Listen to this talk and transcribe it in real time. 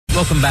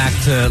Welcome back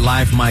to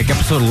Live Mike,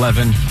 episode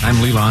 11.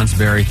 I'm Lee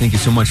Lonsberry. Thank you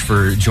so much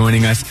for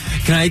joining us.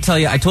 Can I tell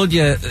you, I told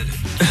you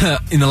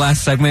in the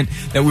last segment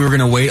that we were going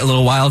to wait a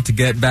little while to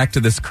get back to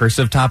this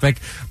cursive topic,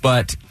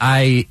 but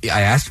I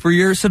asked for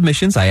your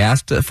submissions. I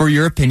asked for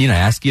your opinion. I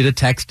asked you to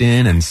text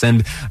in and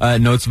send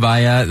notes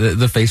via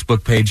the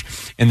Facebook page,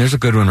 and there's a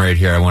good one right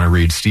here I want to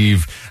read.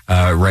 Steve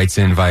writes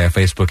in via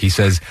Facebook. He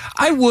says,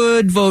 I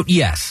would vote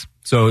yes.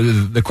 So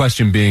the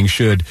question being,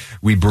 should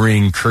we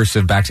bring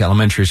cursive back to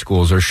elementary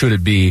schools, or should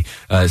it be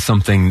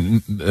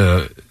something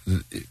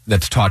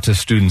that's taught to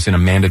students in a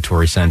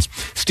mandatory sense?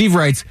 Steve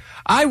writes,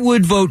 I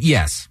would vote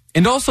yes,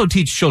 and also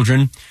teach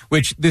children,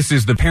 which this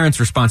is the parents'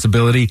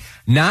 responsibility,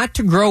 not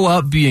to grow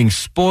up being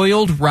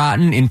spoiled,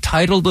 rotten,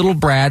 entitled little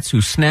brats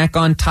who snack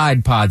on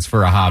Tide Pods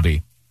for a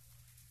hobby.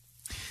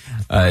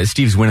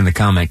 Steve's winning the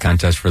comment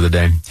contest for the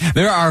day.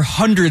 There are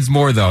hundreds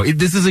more, though.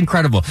 This is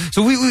incredible.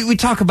 So we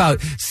talk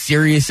about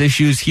serious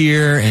issues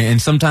here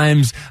and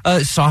sometimes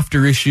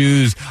softer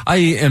issues. I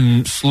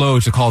am slow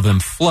to call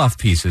them fluff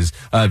pieces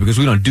because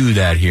we don't do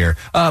that here.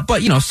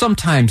 But,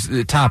 sometimes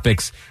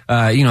topics,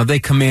 they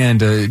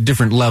command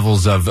different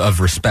levels of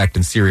respect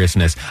and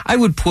seriousness. I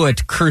would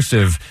put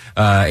cursive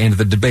and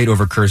the debate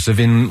over cursive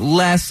in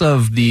less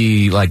of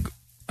the,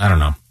 I don't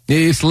know.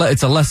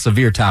 It's a less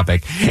severe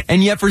topic,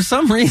 and yet for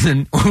some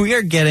reason we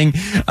are getting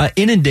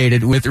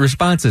inundated with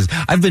responses.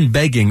 I've been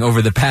begging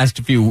over the past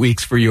few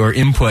weeks for your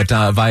input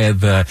via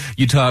the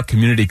Utah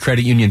Community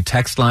Credit Union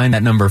text line,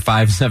 that number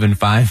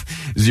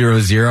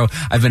 57500.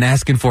 I've been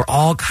asking for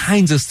all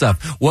kinds of stuff.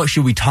 What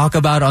should we talk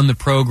about on the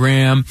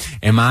program?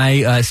 Am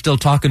I still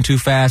talking too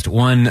fast?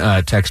 One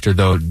texter,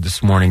 though,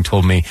 this morning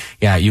told me,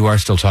 yeah, you are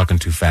still talking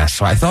too fast.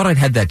 So I thought I'd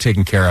had that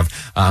taken care of.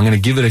 I'm going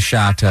to give it a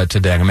shot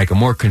today. I'm going to make a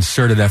more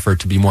concerted effort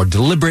to be more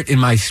deliberate in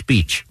my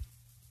speech.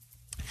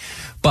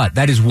 But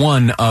that is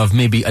one of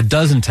maybe a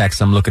dozen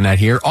texts I'm looking at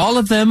here, all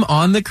of them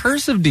on the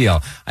cursive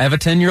deal. I have a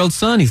 10-year-old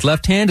son. He's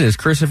left-handed. His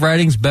cursive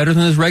writing's better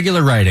than his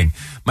regular writing.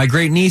 My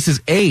great niece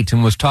is 8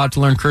 and was taught to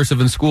learn cursive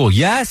in school.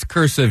 Yes,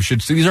 cursive should,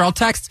 these are all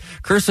texts.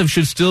 Cursive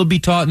should still be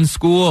taught in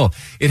school.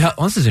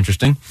 This is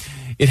interesting.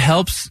 It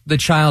helps the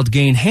child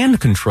gain hand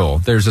control.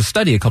 There's a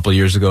study a couple of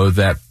years ago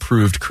that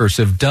proved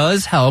cursive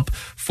does help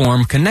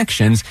form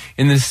connections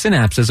in the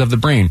synapses of the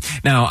brain.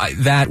 Now,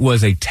 that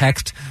was a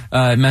text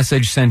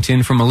message sent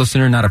in from a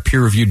listener, not a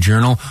peer-reviewed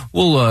journal.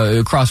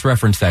 We'll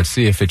cross-reference that,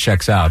 see if it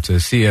checks out,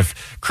 to see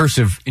if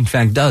cursive, in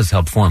fact, does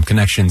help form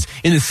connections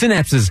in the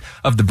synapses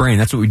of the brain.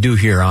 That's what we do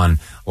here on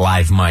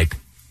Live Mike.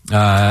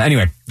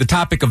 Anyway, the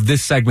topic of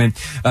this segment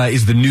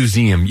is the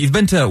Newseum. You've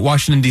been to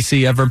Washington,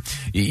 D.C. ever?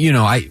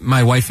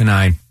 My wife and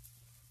I,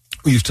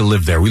 we used to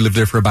live there. We lived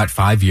there for about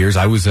 5 years.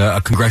 I was a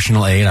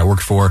congressional aide. I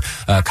worked for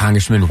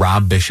Congressman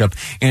Rob Bishop,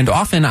 and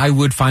often I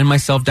would find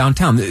myself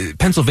downtown.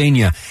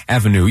 Pennsylvania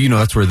Avenue,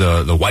 that's where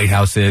the White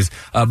House is,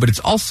 but it's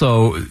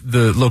also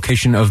the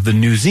location of the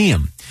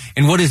Newseum.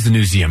 And what is the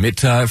Newseum?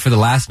 It, for the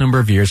last number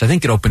of years, I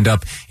think it opened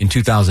up in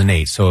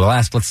 2008. So the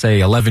last, let's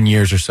say, 11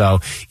 years or so,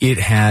 it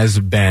has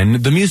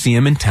been the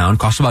museum in town.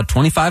 Costs about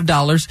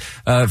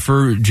 $25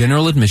 for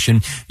general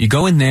admission. You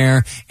go in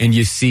there and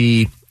you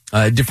see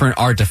different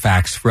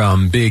artifacts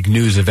from big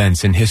news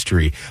events in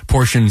history,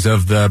 portions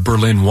of the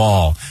Berlin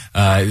Wall.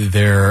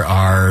 There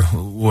are,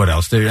 what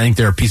else? I think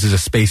there are pieces of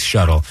space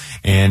shuttle,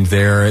 and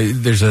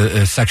there's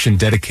a section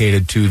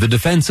dedicated to the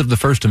defense of the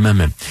First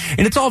Amendment.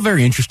 And it's all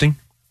very interesting.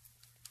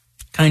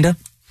 Kinda.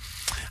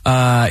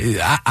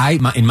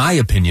 In my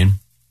opinion,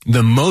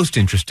 the most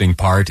interesting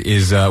part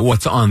is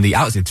what's on the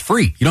outside. It's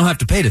free. You don't have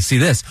to pay to see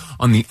this.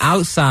 On the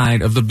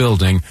outside of the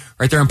building,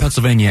 right there on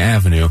Pennsylvania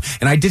Avenue.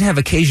 And I did have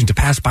occasion to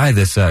pass by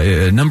this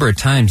a number of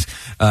times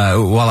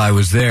while I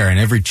was there. And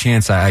every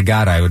chance I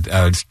got, I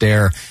would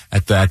stare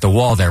at the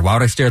wall there. Why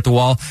would I stare at the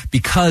wall?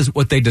 Because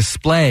what they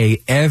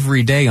display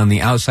every day on the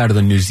outside of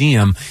the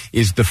Newseum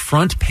is the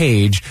front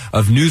page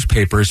of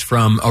newspapers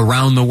from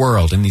around the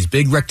world in these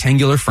big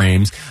rectangular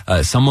frames.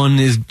 Someone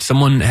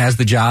has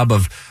the job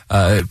of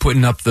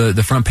putting up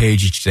the front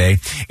page each day,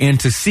 and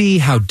to see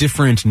how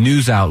different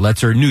news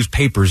outlets, or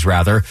newspapers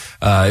rather,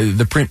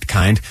 the print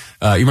kind,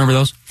 you remember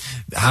those?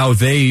 How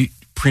they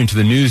print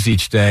the news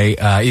each day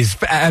is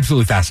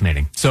absolutely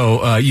fascinating.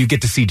 So you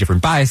get to see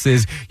different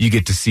biases, you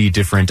get to see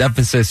different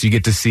emphasis, you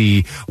get to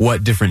see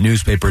what different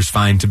newspapers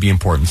find to be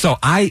important. So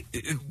I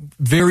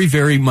very,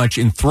 very much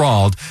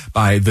enthralled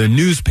by the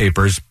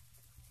newspapers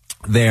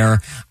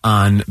there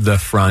on the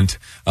front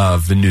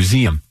of the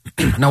Newseum.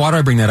 Now, why do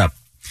I bring that up?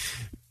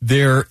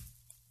 There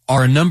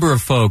are a number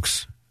of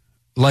folks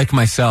like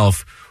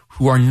myself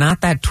who are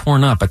not that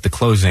torn up at the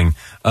closing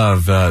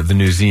of the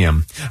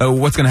Newseum.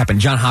 What's going to happen?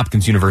 Johns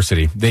Hopkins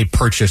University, they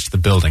purchased the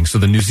building. So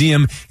the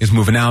Newseum is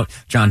moving out.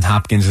 Johns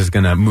Hopkins is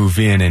going to move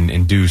in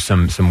and do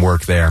some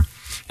work there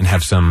and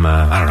have some,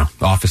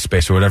 office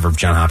space or whatever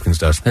Johns Hopkins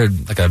does. They're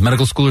like a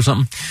medical school or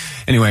something.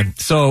 Anyway,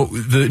 so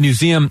the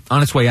Newseum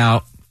on its way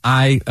out,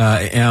 I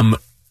am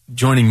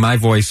joining my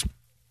voice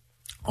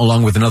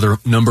along with another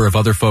number of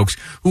other folks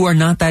who are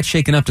not that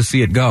shaken up to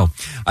see it go.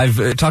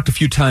 I've talked a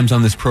few times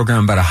on this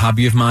program about a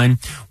hobby of mine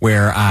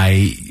where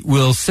I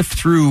will sift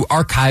through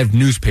archived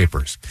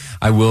newspapers.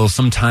 I will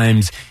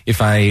sometimes,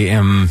 if I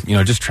am,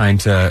 just trying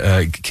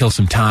to kill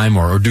some time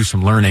or do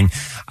some learning,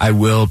 I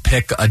will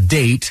pick a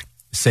date,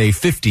 say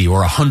 50 or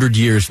 100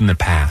 years in the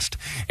past.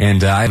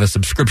 And I have a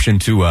subscription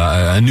to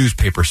a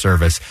newspaper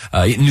service,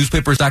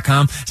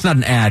 newspapers.com. It's not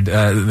an ad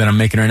that I'm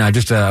making right now. I'm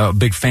just a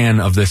big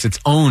fan of this. It's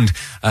owned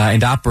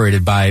and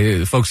operated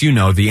by folks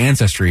the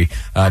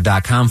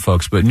Ancestry.com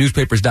folks, but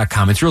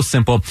newspapers.com. It's real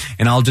simple,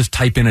 and I'll just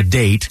type in a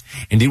date,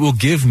 and it will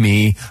give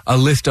me a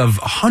list of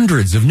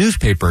hundreds of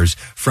newspapers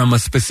from a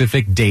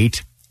specific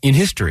date in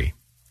history.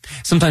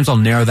 Sometimes I'll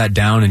narrow that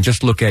down and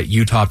just look at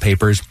Utah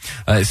papers.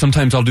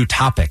 Sometimes I'll do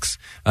topics.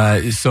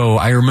 So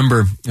I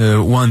remember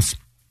once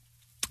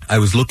I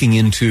was looking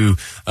into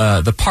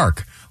the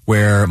park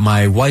where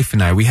my wife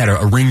and we had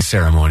a ring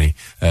ceremony.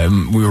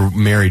 We were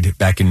married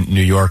back in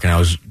New York, and I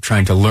was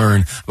trying to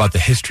learn about the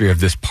history of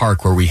this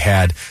park where we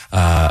had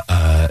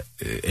a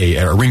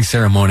ring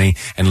ceremony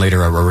and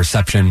later a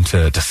reception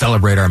to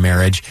celebrate our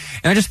marriage.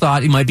 And I just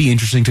thought it might be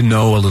interesting to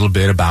know a little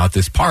bit about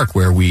this park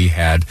where we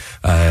had,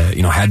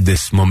 had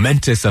this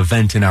momentous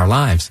event in our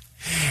lives.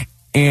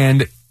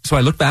 And so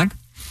I looked back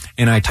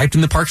and I typed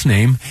in the park's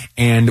name,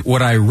 and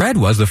what I read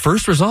was, the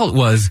first result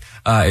was,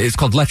 it's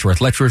called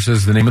Letchworth. Letchworth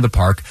is the name of the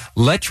park.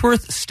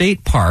 Letchworth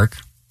State Park,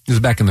 this is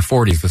back in the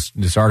 40s,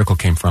 this article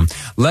came from.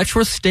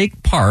 Letchworth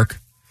State Park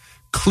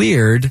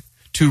cleared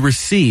to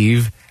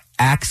receive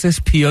Axis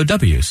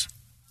POWs.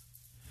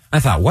 I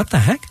thought, what the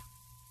heck?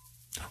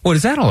 What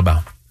is that all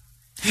about?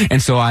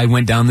 And so I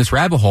went down this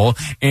rabbit hole,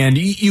 and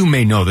you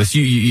may know this.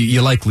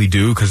 You likely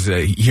do, because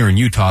here in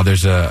Utah,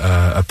 there's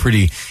a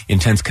pretty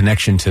intense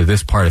connection to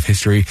this part of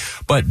history.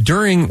 But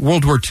during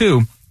World War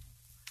II,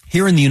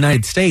 here in the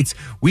United States,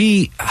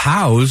 we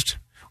housed,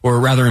 or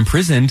rather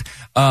imprisoned,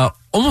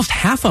 almost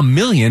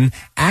 500,000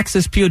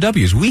 Axis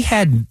POWs. We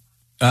had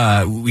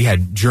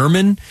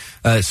German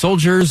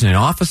soldiers and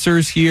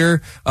officers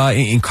here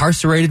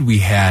incarcerated. We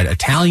had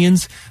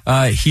Italians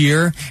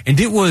here, and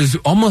it was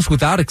almost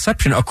without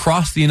exception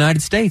across the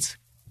United States.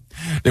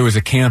 There was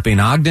a camp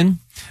in Ogden.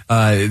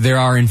 There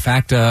are, in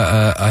fact,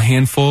 a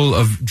handful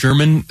of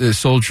German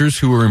soldiers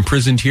who were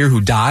imprisoned here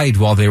who died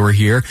while they were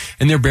here,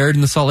 and they're buried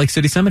in the Salt Lake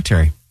City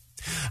Cemetery.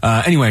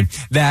 Anyway,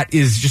 that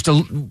is just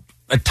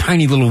a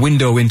tiny little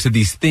window into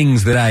these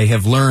things that I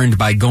have learned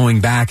by going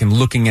back and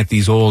looking at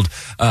these old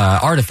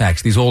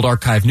artifacts, these old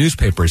archived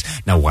newspapers.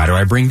 Now, why do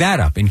I bring that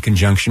up in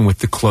conjunction with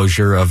the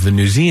closure of the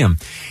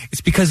Newseum?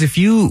 It's because if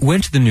you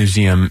went to the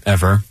Newseum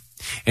ever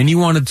and you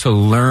wanted to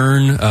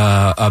learn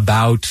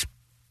about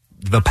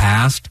the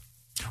past,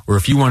 or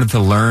if you wanted to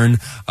learn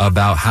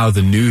about how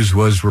the news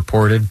was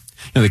reported,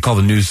 they call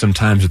the news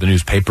sometimes, or the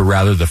newspaper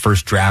rather, the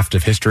first draft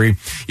of history.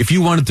 If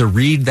you wanted to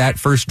read that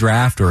first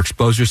draft or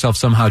expose yourself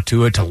somehow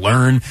to it, to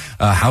learn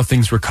how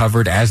things were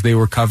covered as they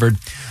were covered,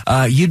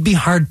 you'd be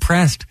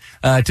hard-pressed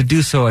to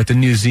do so at the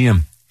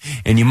Newseum.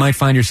 And you might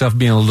find yourself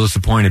being a little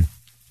disappointed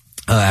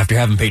after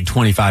having paid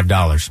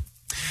 $25.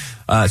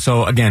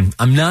 So again,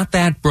 I'm not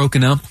that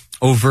broken up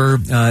over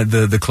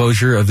the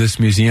closure of this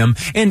museum.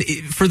 And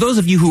for those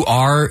of you who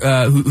are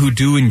who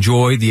do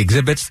enjoy the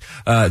exhibits,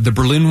 the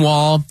Berlin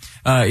Wall,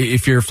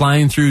 if you're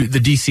flying through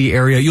the D.C.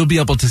 area, you'll be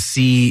able to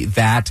see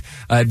that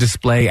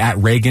display at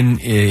Reagan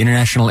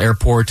International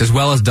Airport, as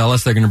well as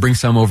Dulles. They're going to bring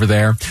some over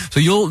there. So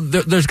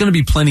there's going to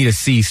be plenty to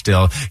see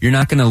still. You're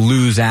not going to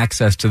lose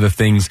access to the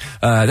things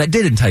that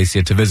did entice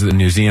you to visit the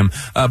museum.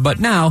 But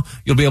now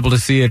you'll be able to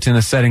see it in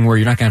a setting where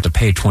you're not going to have to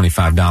pay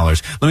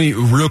 $25. Let me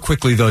real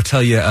quickly, though,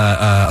 tell you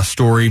a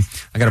story.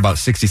 I got about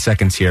 60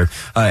 seconds here.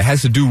 It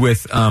has to do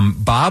with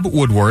Bob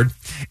Woodward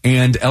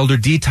and Elder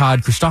D.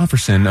 Todd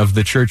Christofferson of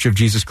the Church of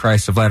Jesus Christ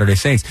of Latter-day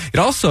Saints. It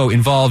also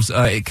involves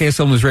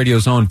KSL News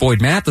Radio's own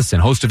Boyd Matheson,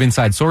 host of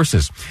Inside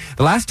Sources.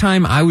 The last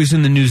time I was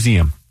in the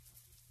Newseum,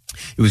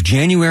 it was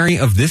January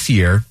of this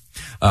year.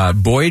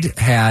 Boyd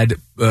had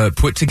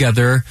put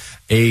together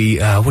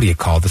a, what do you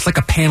call this? Like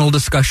a panel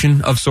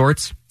discussion of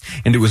sorts.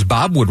 And it was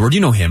Bob Woodward. You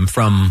know him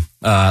from,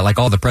 like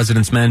All the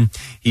President's Men.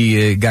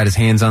 He got his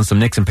hands on some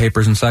Nixon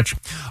papers and such.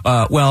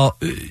 Well,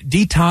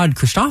 D. Todd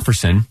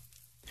Christofferson,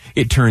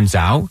 it turns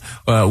out,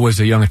 was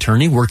a young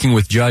attorney working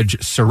with Judge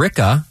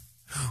Sirica,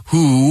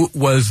 who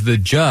was the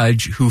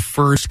judge who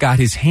first got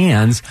his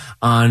hands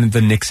on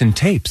the Nixon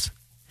tapes.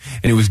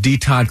 And it was D.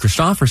 Todd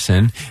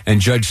Christofferson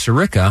and Judge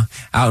Sirica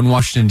out in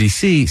Washington,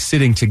 D.C.,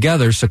 sitting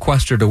together,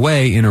 sequestered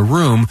away in a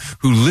room,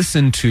 who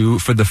listened to,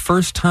 for the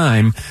first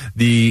time,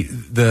 the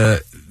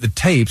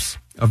tapes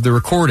of the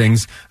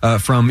recordings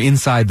from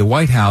inside the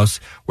White House,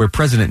 where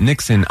President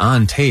Nixon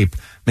on tape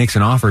makes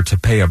an offer to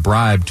pay a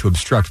bribe to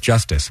obstruct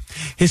justice.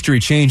 History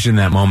changed in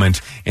that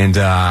moment, and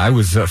I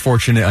was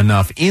fortunate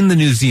enough in the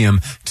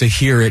Newseum to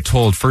hear it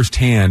told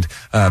firsthand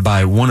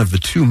by one of the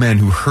two men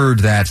who heard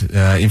that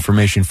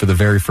information for the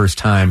very first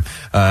time,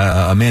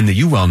 a man that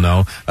you well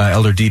know,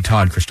 Elder D.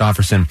 Todd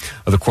Christofferson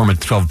of the Quorum of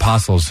the 12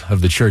 Apostles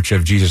of the Church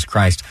of Jesus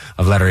Christ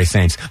of Latter-day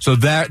Saints. So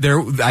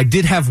I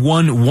did have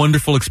one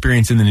wonderful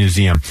experience in the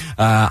Newseum.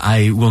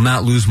 I will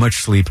not lose much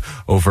sleep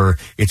over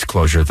its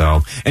closure,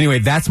 though. Anyway,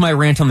 that's my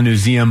rant on the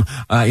Newseum.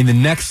 In the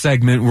next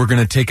segment, we're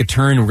going to take a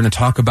turn. We're going to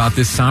talk about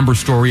this somber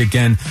story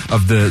again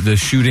of the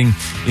shooting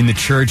in the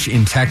church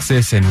in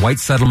Texas and White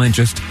Settlement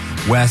just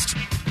west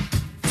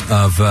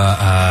of...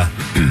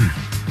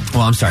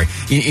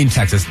 in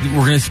Texas. We're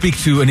going to speak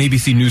to an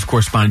ABC News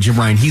correspondent, Jim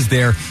Ryan. He's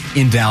there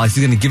in Dallas.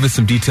 He's going to give us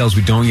some details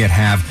we don't yet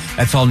have.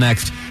 That's all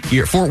next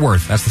here. Fort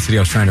Worth, that's the city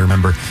I was trying to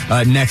remember.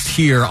 Next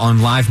here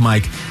on Live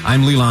Mike,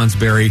 I'm Lee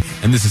Lonsberry,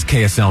 and this is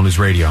KSL News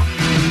Radio.